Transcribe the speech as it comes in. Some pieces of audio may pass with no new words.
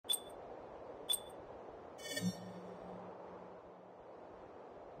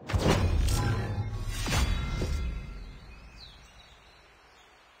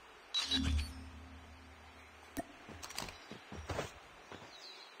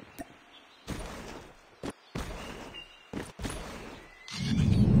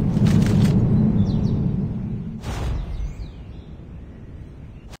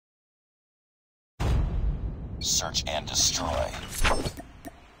Search and destroy.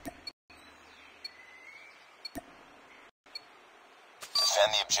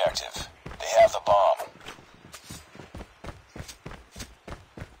 Defend the objective. They have the bomb.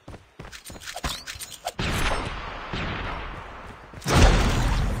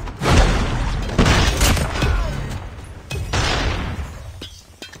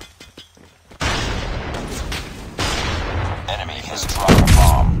 Enemy has dropped a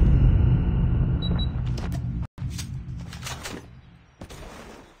bomb.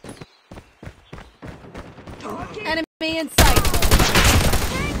 Enemy in sight.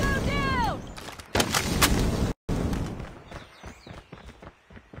 Tango down.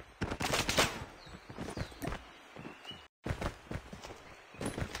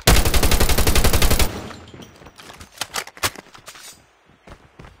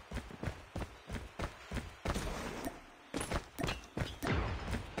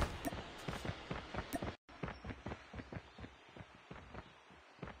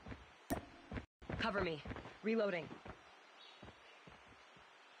 Cover me. Reloading.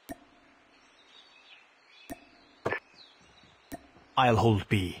 I'll hold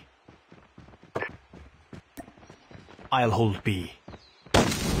B. I'll hold B.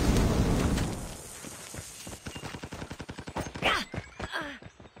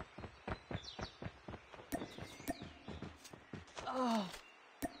 Oh.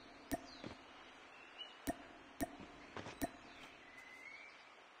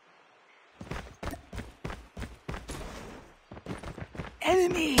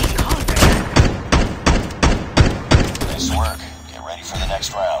 Enemy! Nice work. Get ready for the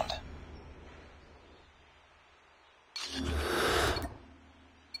next round.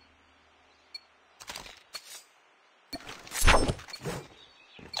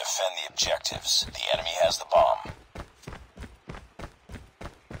 Defend the objectives. The enemy has the bomb.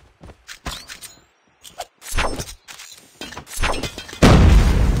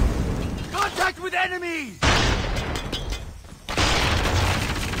 Contact with enemy!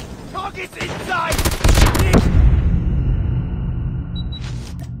 Target's inside!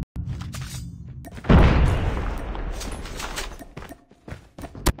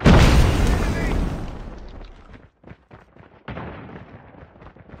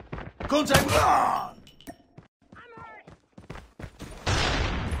 Contact! I'm hurt.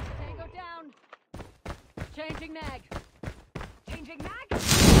 Tango down. Changing mag. Changing mag?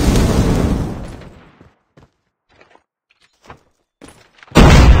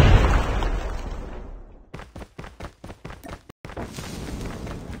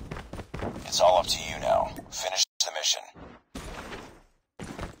 It's all up to you now. Finish the mission.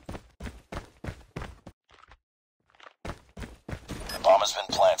 The bomb has been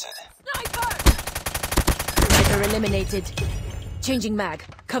planted. Sniper eliminated. Changing mag.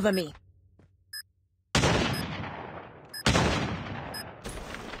 Cover me.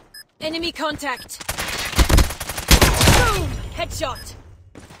 Enemy contact. Boom! Headshot.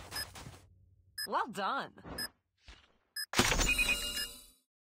 Well done.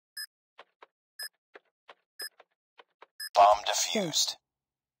 Bomb defused.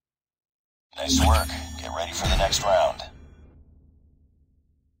 Nice work. Get ready for the next round.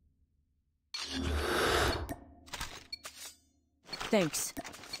 Thanks.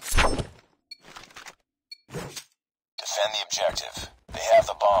 Defend the objective. They have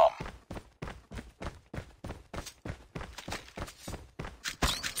the bomb.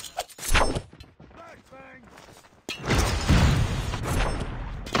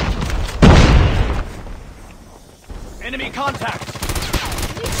 Enemy contact!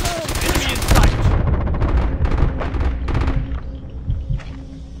 Enemy in sight!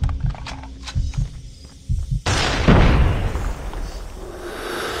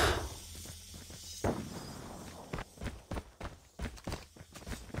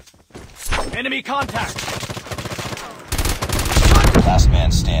 Enemy contact! Last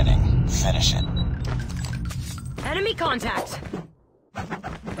man standing. Finish it. Enemy contact.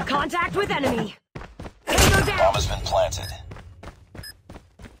 Contact with enemy. The bomb has been planted.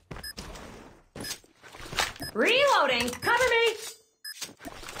 Reloading. Cover me.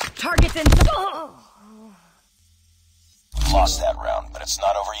 Targets in. Lost that round, but it's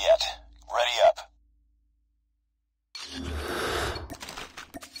not over yet. Ready up.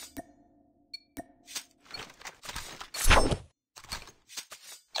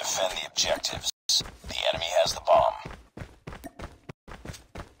 Defend the objectives. The enemy has the bomb.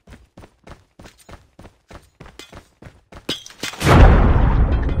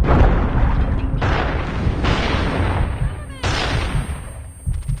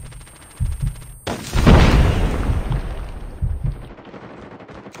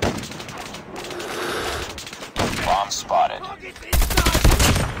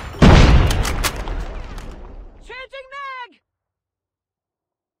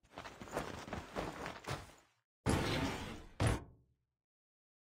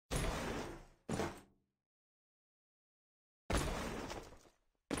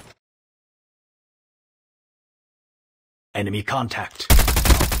 Enemy contact.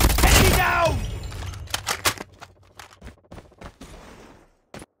 Enemy down!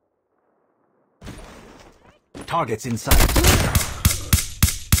 Targets in sight.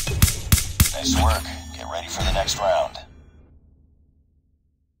 Nice work. Get ready for the next round.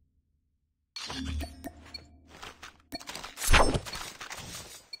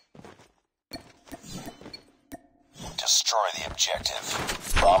 Destroy the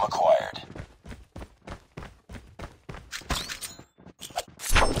objective. Bomb acquired.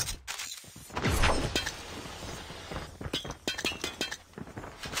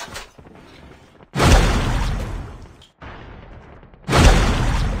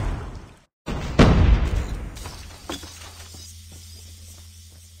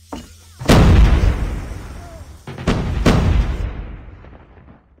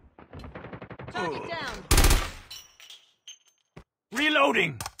 Target down.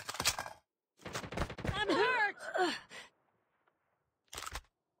 Reloading! I'm hurt.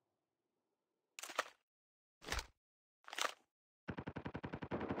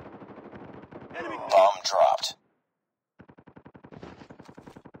 Bomb dropped.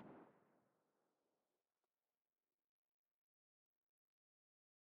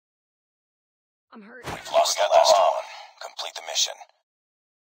 I'm hurt. We've lost the last one. Complete the mission.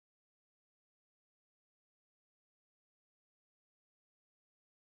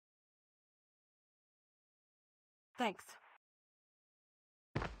 Thanks.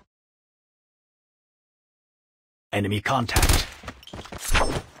 Enemy contact.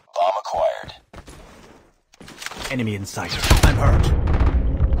 Bomb acquired. Enemy in sight. I'm hurt.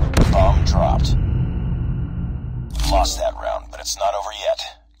 Bomb dropped. Lost that round, but it's not over yet.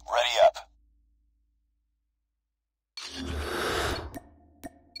 Ready up.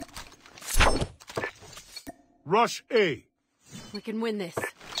 Rush A. We can win this.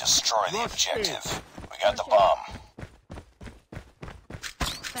 Destroy the objective. We got the bomb.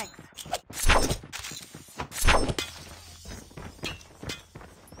 Thanks.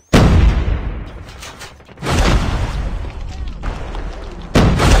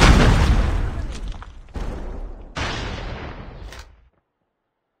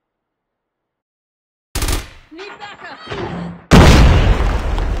 Need backup.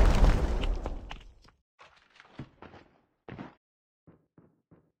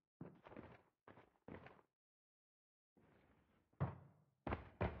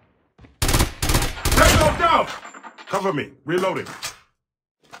 Tango down! Cover me. Reloading.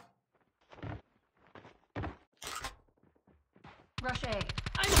 Rush A.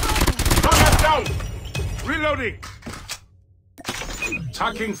 I'm hurt. Target down! Reloading.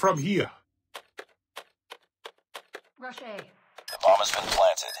 Attacking from here. Rush A. The bomb has been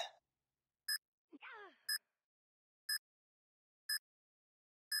planted.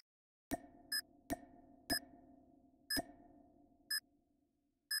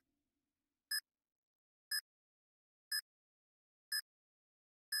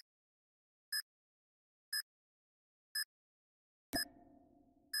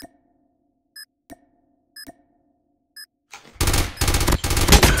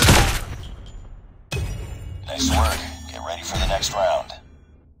 Nice work. Get ready for the next round.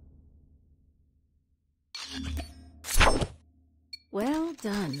 Well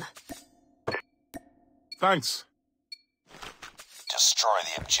done. Thanks. Destroy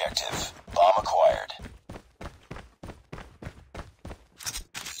the objective. Bomb acquired.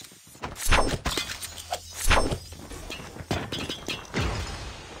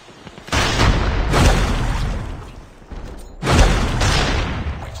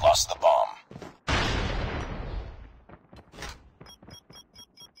 We've lost the bomb.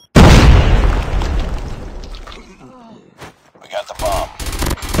 We got the bomb.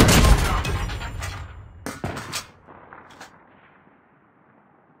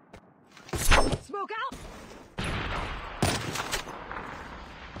 Smoke out.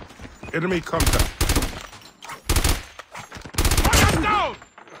 Enemy contact. Target down!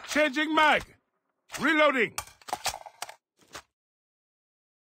 Changing mag. Reloading.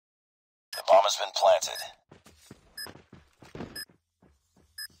 The bomb has been planted.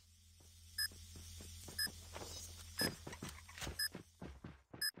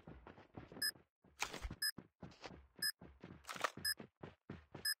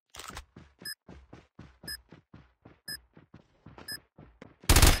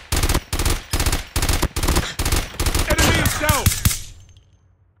 Enemy is down!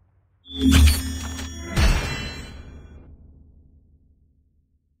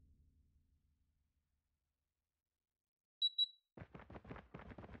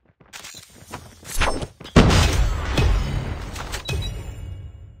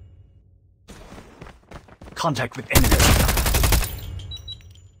 Contact with enemy.